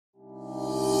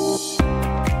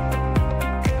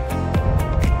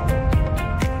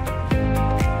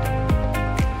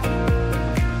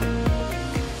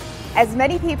As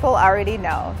many people already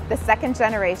know, the second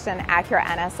generation Acura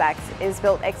NSX is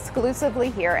built exclusively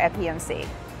here at PMC.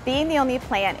 Being the only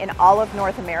plant in all of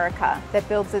North America that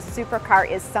builds a supercar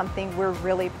is something we're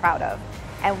really proud of.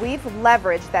 And we've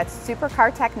leveraged that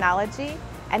supercar technology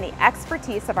and the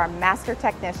expertise of our master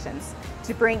technicians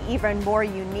to bring even more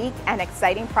unique and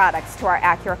exciting products to our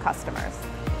Acura customers.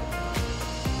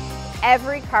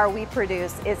 Every car we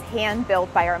produce is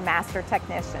hand-built by our master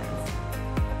technicians.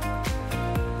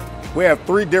 We have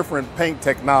 3 different paint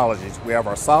technologies. We have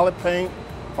our solid paint,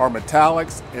 our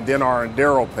metallics, and then our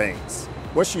Enduro paints.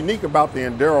 What's unique about the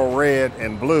Enduro red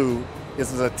and blue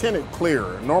is it's a tinted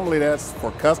clear. Normally that's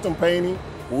for custom painting.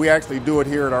 We actually do it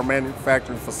here at our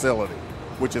manufacturing facility,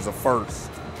 which is a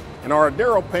first. And our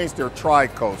Enduro paints, they're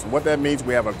tri-coats. What that means,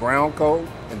 we have a ground coat,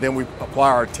 and then we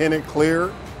apply our tinted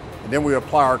clear, and then we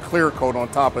apply our clear coat on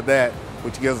top of that,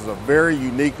 which gives us a very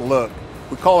unique look.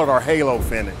 We call it our halo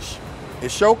finish.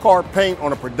 It's show car paint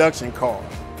on a production car.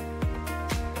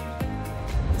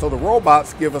 So the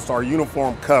robots give us our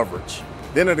uniform coverage.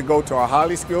 Then it'll go to our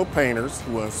highly skilled painters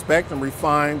who will inspect and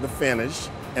refine the finish.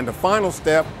 And the final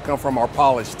step comes from our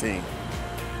polish team.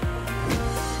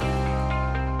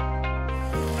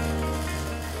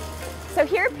 So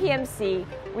here at PMC,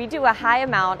 we do a high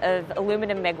amount of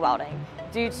aluminum MIG welding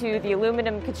due to the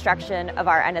aluminum construction of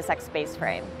our NSX base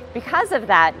frame. Because of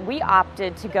that, we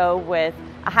opted to go with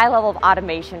a high level of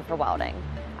automation for welding.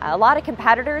 A lot of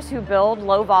competitors who build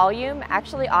low volume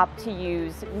actually opt to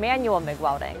use manual MIG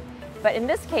welding. But in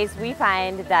this case, we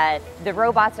find that the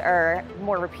robots are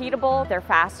more repeatable, they're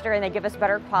faster, and they give us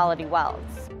better quality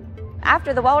welds.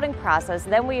 After the welding process,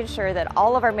 then we ensure that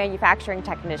all of our manufacturing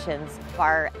technicians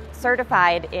are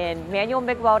certified in manual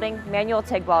MIG welding, manual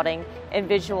TIG welding, and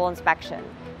visual inspection.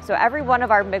 So every one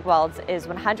of our MIG welds is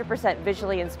 100%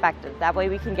 visually inspected. That way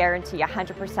we can guarantee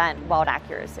 100% weld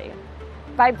accuracy.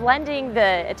 By blending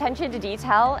the attention to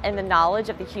detail and the knowledge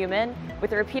of the human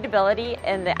with the repeatability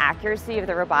and the accuracy of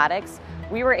the robotics,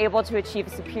 we were able to achieve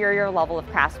a superior level of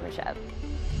craftsmanship.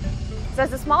 So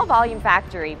as a small volume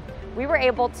factory, we were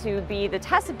able to be the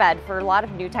test bed for a lot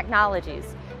of new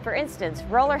technologies. For instance,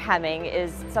 roller hemming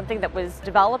is something that was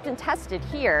developed and tested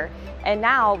here, and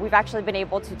now we've actually been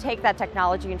able to take that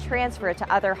technology and transfer it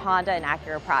to other Honda and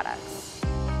Acura products.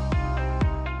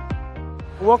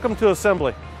 Welcome to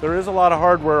assembly. There is a lot of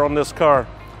hardware on this car,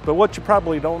 but what you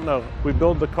probably don't know, we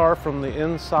build the car from the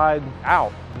inside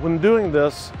out. When doing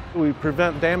this, we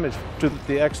prevent damage to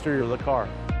the exterior of the car.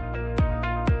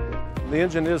 The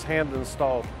engine is hand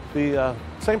installed. The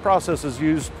same process is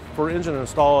used for engine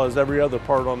install as every other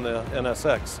part on the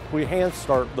NSX. We hand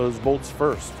start those bolts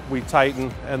first. We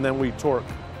tighten and then we torque.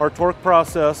 Our torque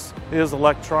process is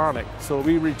electronic, so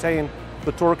we retain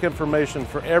the torque information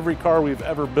for every car we've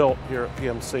ever built here at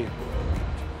PMC.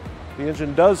 The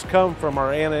engine does come from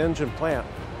our Anna engine plant.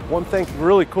 One thing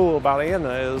really cool about Anna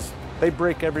is they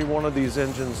break every one of these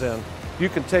engines in. You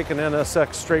can take an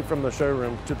NSX straight from the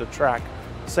showroom to the track,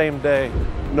 same day,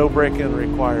 no break-in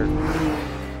required.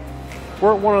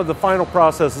 We're at one of the final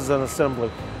processes in assembly.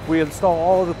 We install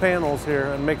all of the panels here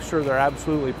and make sure they're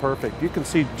absolutely perfect. You can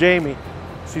see Jamie,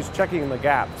 she's checking the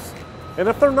gaps. And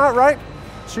if they're not right,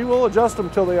 she will adjust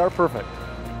them till they are perfect.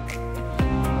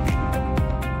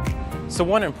 So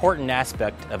one important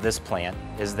aspect of this plant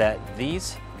is that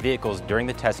these vehicles during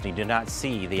the testing do not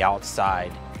see the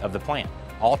outside of the plant.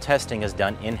 All testing is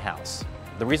done in-house.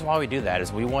 The reason why we do that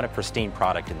is we want a pristine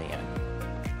product in the end.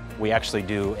 We actually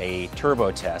do a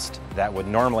turbo test that would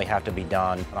normally have to be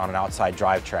done on an outside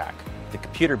drive track. The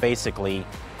computer basically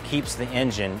keeps the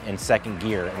engine in second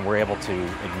gear, and we're able to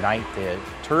ignite the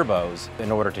turbos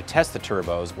in order to test the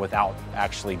turbos without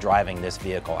actually driving this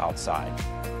vehicle outside.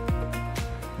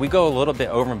 We go a little bit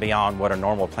over and beyond what a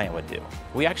normal plant would do.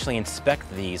 We actually inspect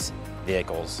these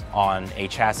vehicles on a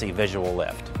chassis visual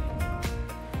lift.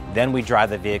 Then we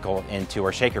drive the vehicle into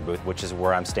our shaker booth, which is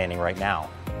where I'm standing right now.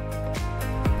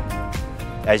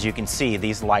 As you can see,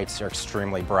 these lights are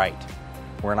extremely bright.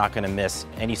 We're not going to miss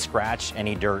any scratch,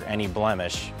 any dirt, any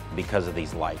blemish because of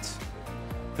these lights.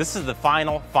 This is the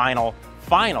final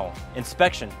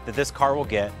inspection that this car will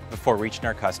get before reaching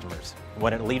our customers.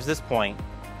 When it leaves this point,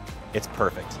 it's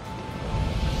perfect.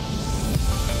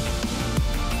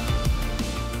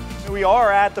 We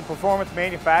are at the Performance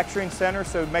Manufacturing Center,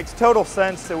 so it makes total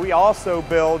sense that we also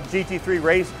build GT3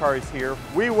 race cars here.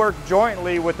 We work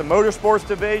jointly with the Motorsports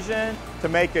Division to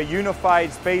make a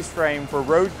unified space frame for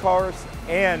road cars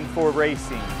and for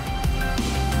racing.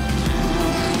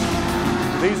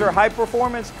 These are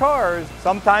high-performance cars.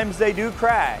 Sometimes they do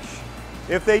crash.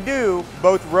 If they do,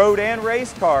 both road and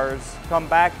race cars come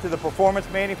back to the Performance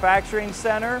Manufacturing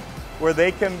Center where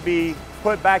they can be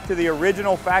put back to the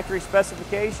original factory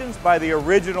specifications by the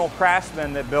original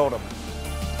craftsmen that built them.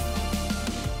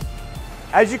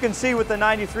 As you can see with the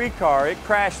 93 car, it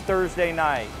crashed Thursday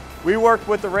night. We worked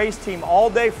with the race team all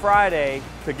day Friday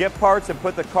to get parts and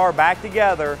put the car back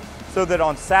together so that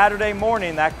on Saturday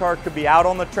morning that car could be out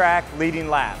on the track leading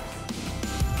laps.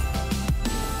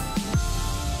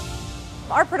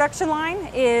 Our production line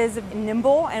is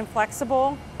nimble and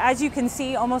flexible. As you can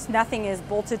see, almost nothing is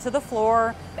bolted to the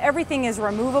floor. Everything is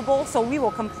removable, so we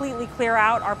will completely clear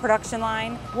out our production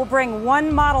line. We'll bring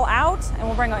one model out and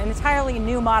we'll bring an entirely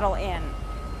new model in.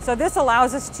 So this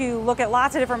allows us to look at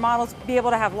lots of different models, be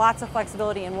able to have lots of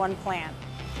flexibility in one plant.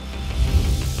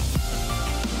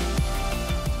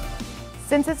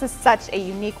 Since this is such a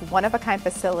unique, one-of-a-kind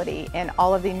facility in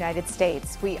all of the United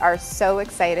States, we are so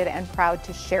excited and proud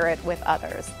to share it with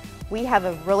others. We have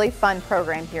a really fun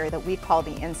program here that we call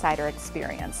the Insider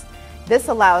Experience. This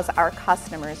allows our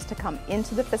customers to come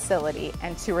into the facility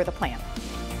and tour the plant.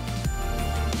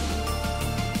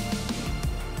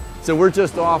 So we're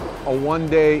just off a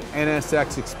one-day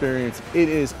NSX experience. It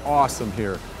is awesome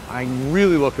here. I'm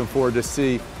really looking forward to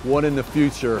see what in the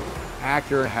future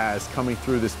Acura has coming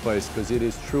through this place, because it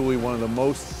is truly one of the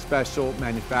most special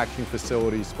manufacturing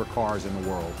facilities for cars in the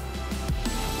world.